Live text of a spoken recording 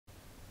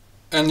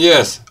And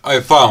yes, I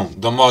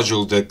found the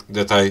module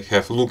that I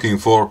have looking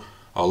for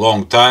a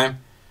long time.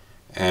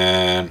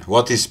 And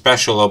what is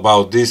special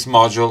about this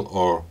module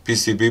or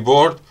PCB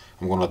board,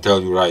 I'm gonna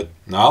tell you right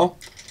now.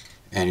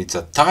 And it's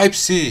a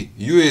Type-C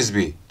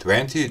USB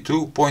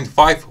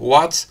 22.5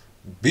 watts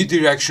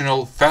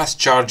bidirectional fast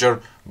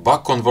charger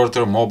buck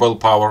converter mobile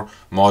power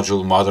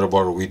module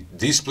motherboard with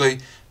display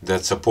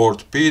that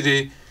support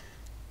PD,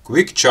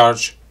 quick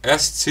charge,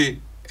 SCP,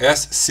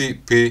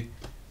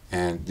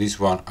 and this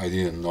one I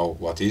didn't know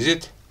what is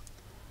it.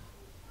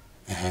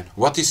 And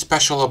what is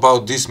special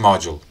about this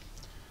module?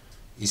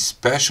 It's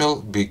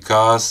special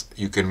because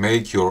you can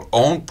make your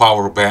own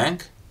power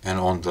bank, and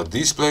on the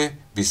display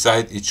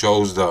beside it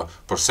shows the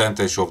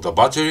percentage of the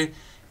battery.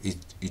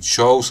 It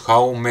shows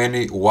how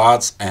many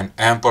watts and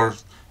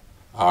amperes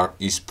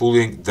is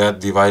pulling that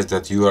device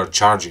that you are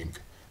charging.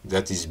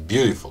 That is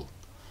beautiful.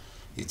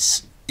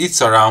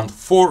 It's around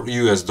 $4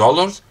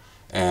 US,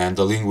 and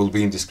the link will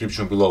be in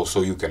description below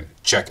so you can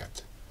check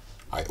it.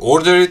 I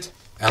ordered it,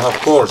 and of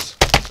course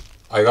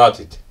I got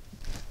it.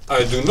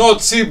 I do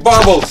not see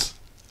bubbles.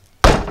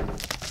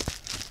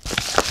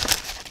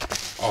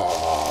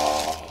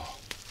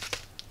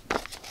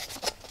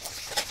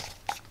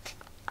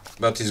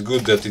 But it's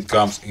good that it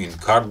comes in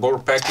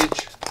cardboard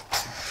package.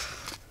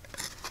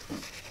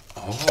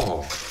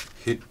 Oh,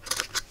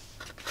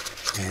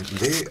 and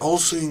they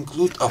also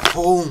include a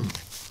foam.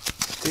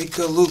 Take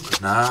a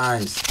look,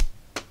 nice.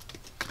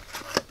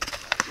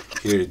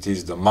 Here it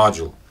is, the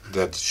module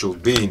that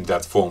should be in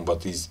that foam,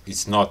 but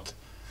it's not.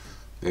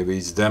 Maybe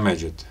it's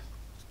damaged.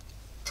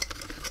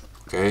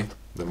 Okay,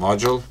 the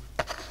module.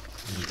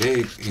 And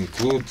they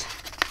include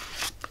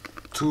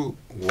 2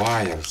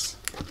 wires.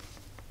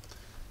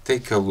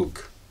 Take a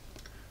look.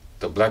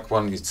 The black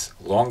one is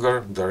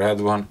longer, the red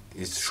one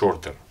is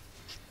shorter.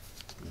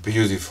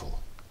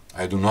 Beautiful.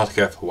 I do not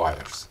have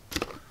wires.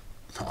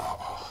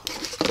 Oh.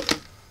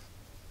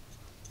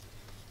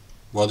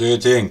 What do you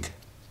think?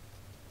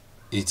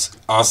 It's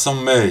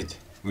awesome made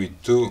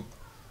with 2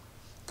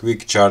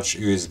 quick charge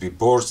USB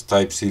ports,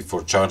 Type-C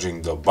for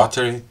charging the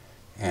battery,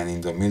 and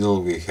in the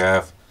middle we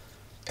have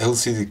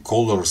LCD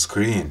color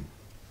screen.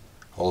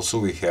 Also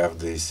we have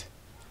these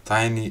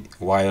tiny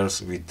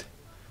wires with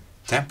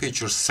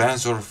temperature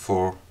sensor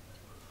for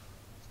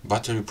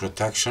battery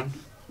protection,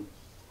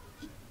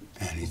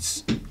 and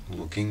it's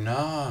looking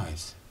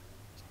nice.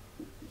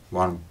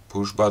 One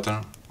push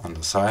button on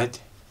the side.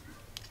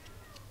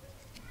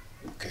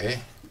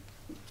 Okay.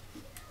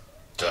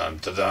 Dum,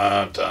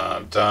 dum,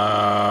 dum,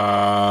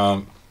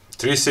 dum.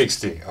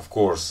 360, of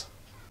course.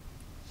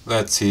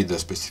 Let's see the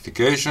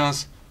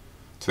specifications.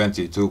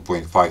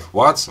 22.5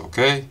 watts,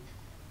 okay.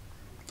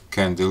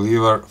 Can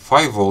deliver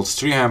 5 volts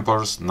 3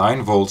 amperes,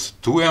 9 volts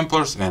 2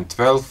 amperes, and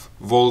 12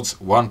 volts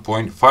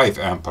 1.5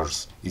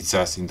 amperes, it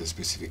says in the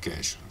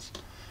specifications.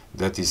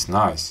 That is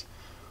nice.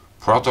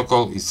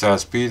 Protocol, it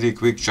says PD,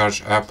 quick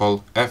charge,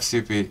 Apple,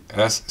 FCP,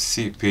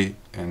 SCP,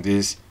 and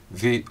this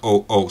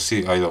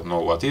VOOC, I don't know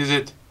what is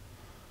it.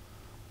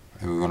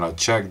 And we're gonna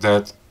check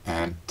that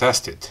and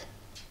test it.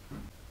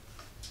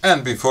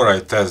 And before I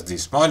test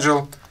this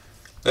module,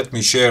 let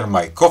me share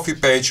my coffee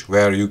page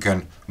where you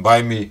can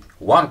buy me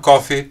 1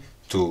 coffee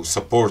to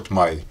support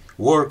my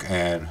work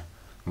and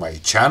my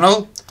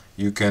channel.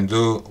 You can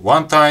do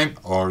one time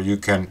or you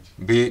can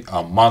be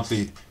a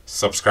monthly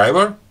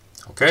subscriber,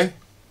 okay?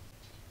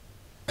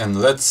 And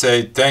let's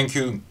say thank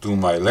you to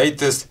my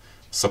latest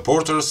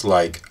supporters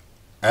like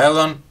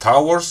Alan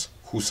Towers,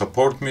 who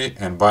support me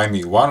and buy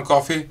me 1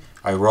 coffee.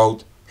 I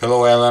wrote,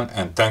 "Hello Alan,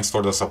 and thanks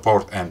for the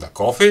support and the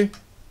coffee."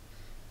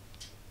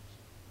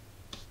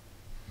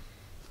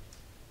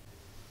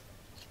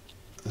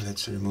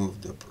 Let's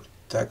remove the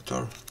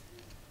protector.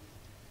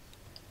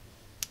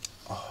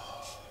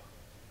 Oh.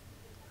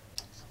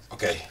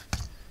 Okay,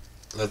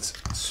 let's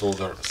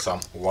solder some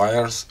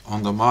wires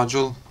on the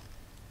module.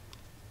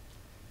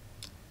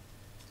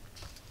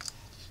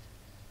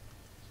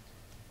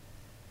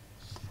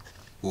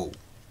 Whoa.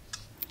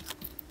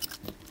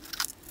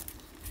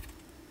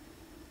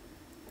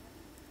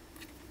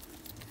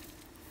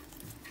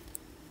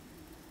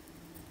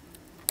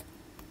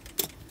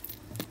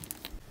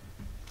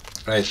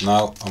 Right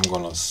now I'm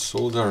gonna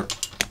solder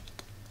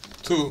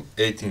 2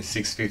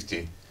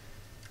 18650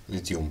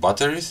 lithium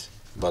batteries,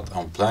 but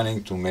I'm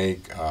planning to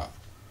make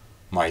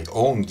my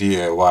own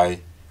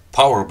DIY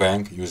power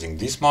bank using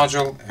this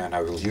module, and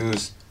I will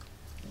use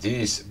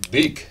these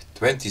big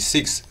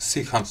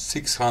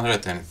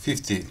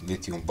 650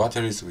 lithium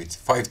batteries with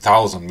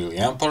 5000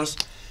 milliamperes,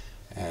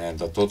 and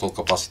the total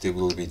capacity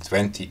will be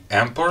 20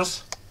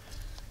 amperes.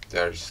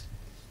 They're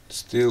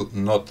still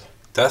not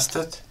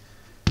tested.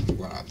 I'm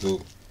gonna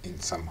do in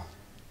some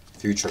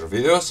future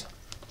videos.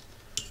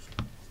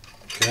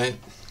 Okay,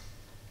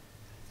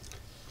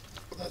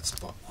 let's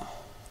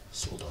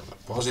solder the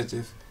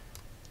positive.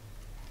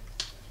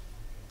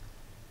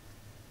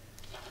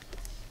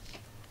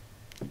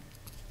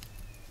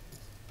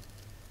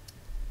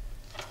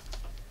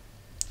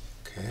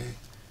 Okay,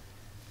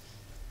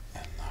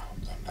 and now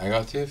the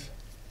negative.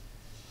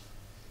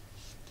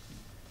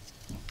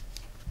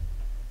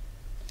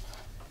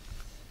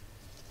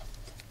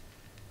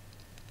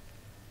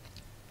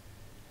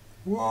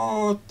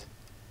 What?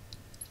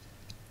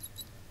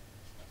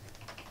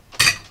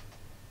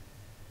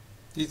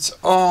 It's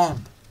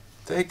on.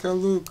 Take a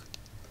look.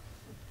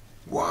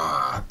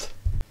 What?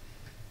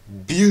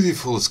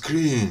 Beautiful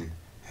screen.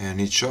 And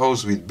it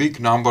shows with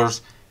big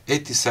numbers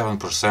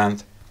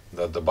 87%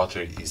 that the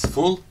battery is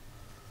full.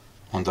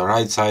 On the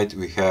right side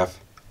we have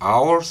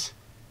hours.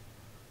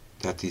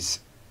 That is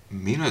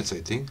minutes,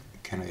 I think.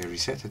 Can I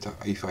reset it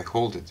if I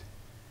hold it?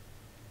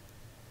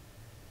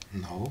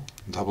 No.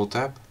 Double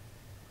tap.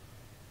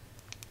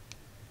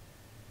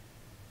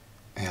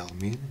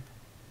 L-min.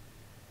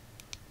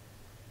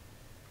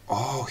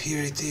 Oh,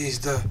 here it is,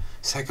 the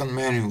second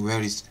menu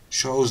where it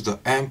shows the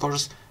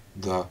amperes,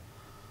 the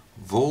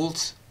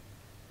volts,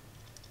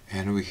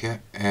 and we have,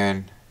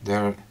 and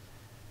there.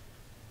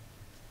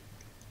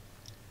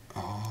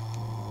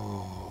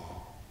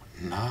 Oh,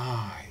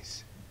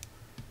 nice.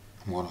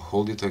 I'm gonna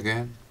hold it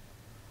again.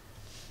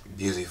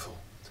 Beautiful.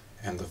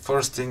 And the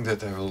first thing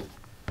that I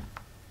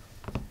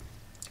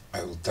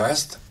will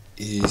test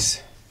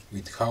is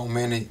with how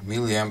many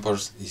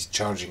milliamperes is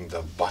charging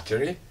the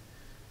battery.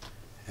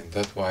 And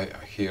that's why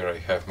here I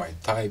have my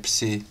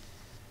Type-C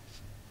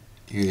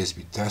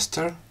USB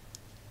tester.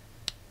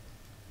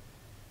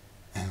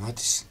 And what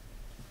is...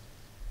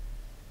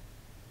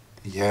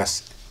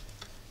 Yes,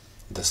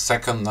 the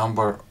second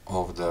number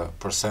of the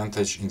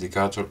percentage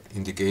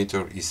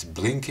indicator is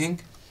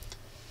blinking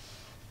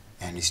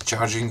and is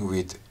charging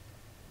with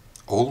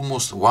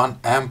almost 1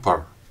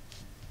 ampere.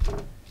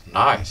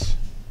 Nice.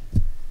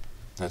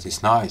 That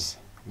is nice.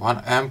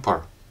 1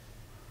 ampere.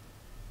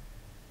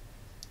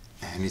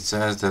 And it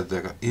says that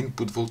the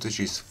input voltage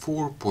is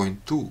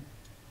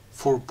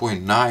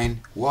 4.9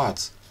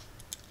 watts.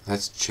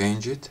 Let's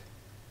change it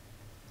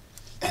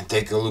and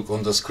take a look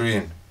on the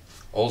screen.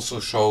 Also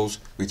shows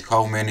with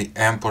how many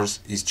amperes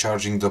is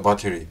charging the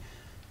battery.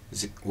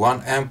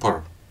 1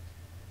 ampere.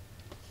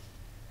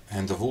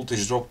 And the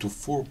voltage dropped to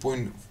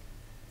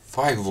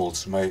 4.5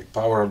 volts. My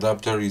power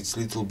adapter is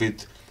little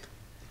bit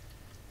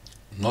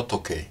not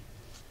okay.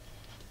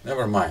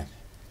 Never mind.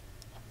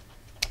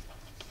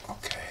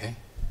 Okay.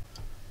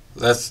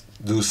 Let's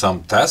do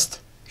some test.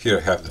 Here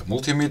I have the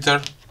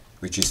multimeter,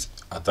 which is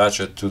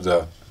attached to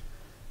the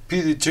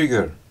PD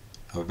trigger,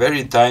 a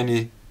very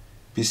tiny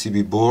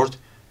PCB board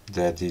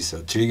that is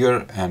a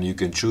trigger, and you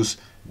can choose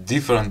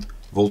different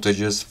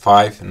voltages,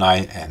 5,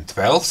 9 and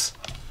 12.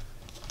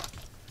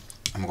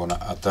 I'm gonna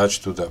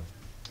attach to the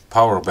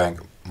power bank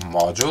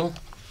module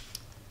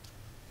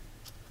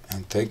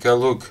and take a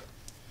look.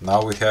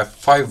 Now we have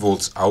 5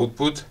 volts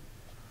output.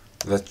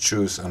 Let's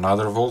choose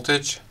another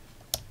voltage.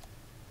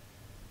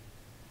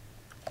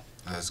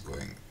 Let's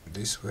going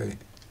this way.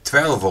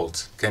 12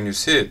 volts. Can you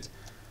see it?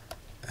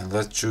 And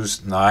let's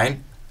choose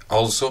 9.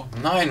 Also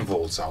 9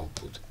 volts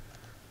output.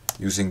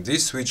 Using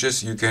these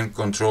switches you can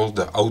control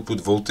the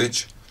output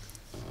voltage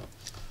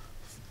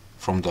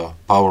from the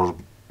power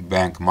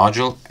bank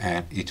module,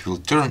 and it will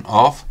turn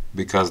off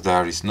because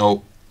there is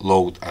no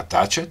load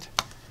attached.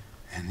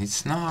 And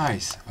it's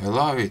nice. I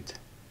love it.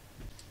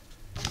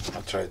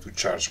 I'll try to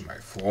charge my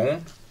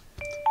phone.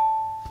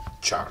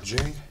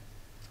 Charging.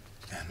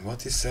 And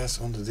what it says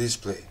on the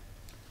display?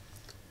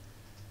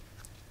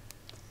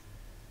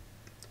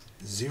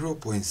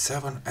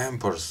 0.7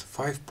 amperes,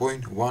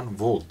 5.1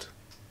 volt.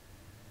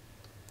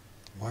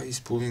 Why is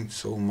pulling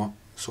so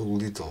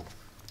little?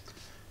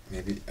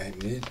 Maybe I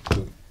need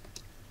to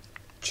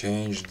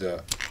change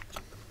the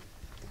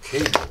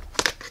cable.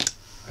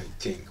 I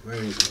think.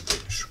 Where is the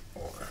touch?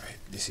 Alright,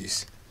 this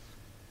is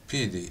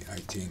PD, I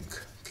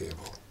think,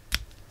 cable.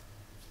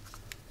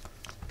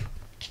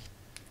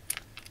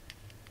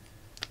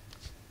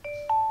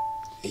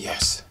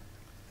 Yes.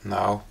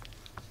 Now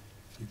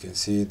you can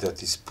see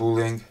that it's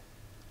pulling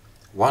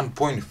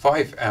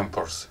 1.5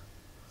 amperes.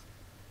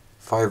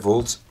 5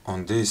 volts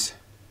on this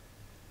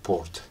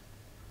port.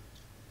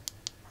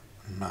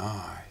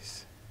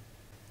 Nice.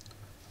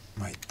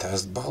 My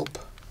test bulb.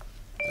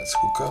 Let's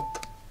hook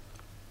up.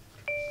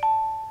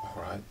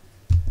 Alright.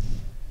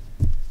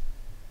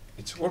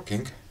 It's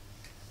working.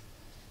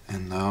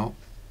 And now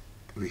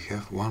we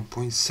have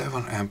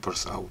 1.7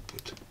 amperes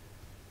output.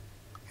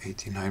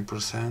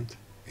 89%,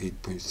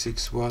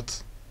 8.6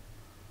 watts.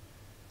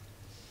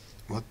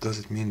 What does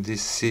it mean,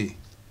 this C?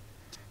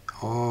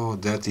 Oh,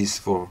 that is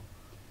for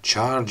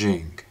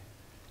charging.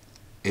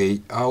 A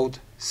out,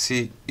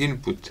 C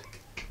input.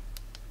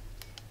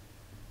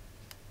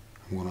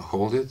 I'm gonna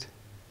hold it.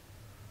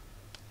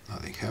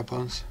 Nothing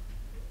happens.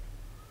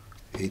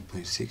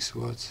 8.6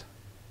 watts.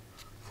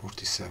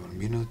 47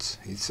 minutes.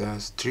 It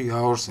says 3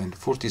 hours and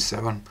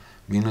 47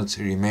 minutes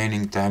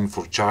remaining time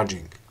for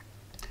charging.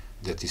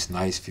 That is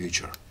nice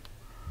feature.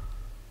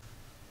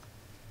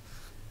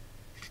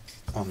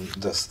 On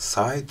the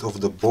side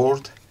of the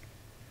board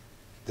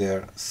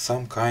there are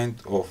some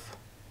kind of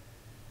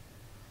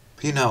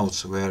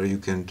pinouts where you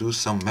can do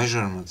some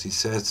measurements. It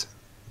says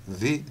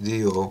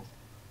VDO,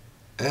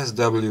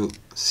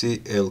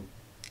 SWCLK,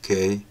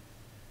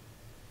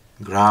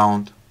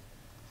 ground,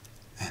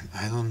 and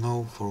I don't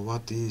know for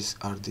what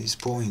are these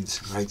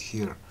points right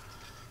here.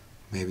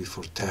 maybe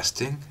for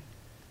testing.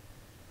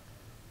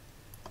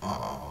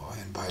 Oh,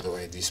 and by the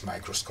way, this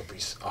microscope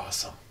is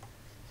awesome.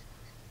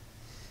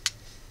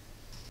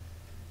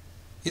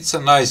 It's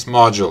a nice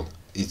module.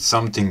 It's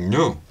something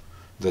new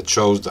that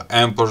shows the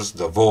amperes,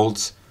 the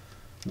volts,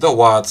 the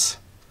watts,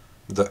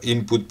 the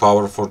input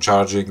power for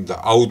charging, the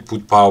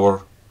output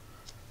power.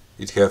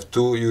 It has 2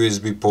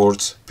 USB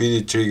ports,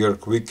 PD trigger,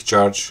 quick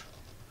charge,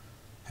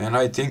 and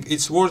I think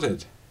it's worth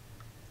it.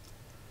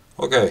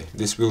 Okay,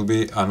 this will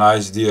be a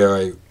nice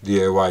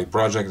DIY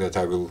project that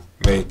I will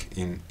make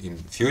in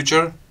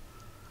future.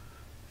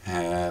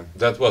 And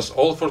that was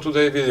all for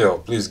today's video.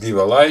 Please give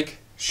a like,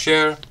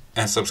 share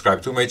and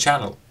subscribe to my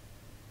channel.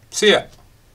 See ya!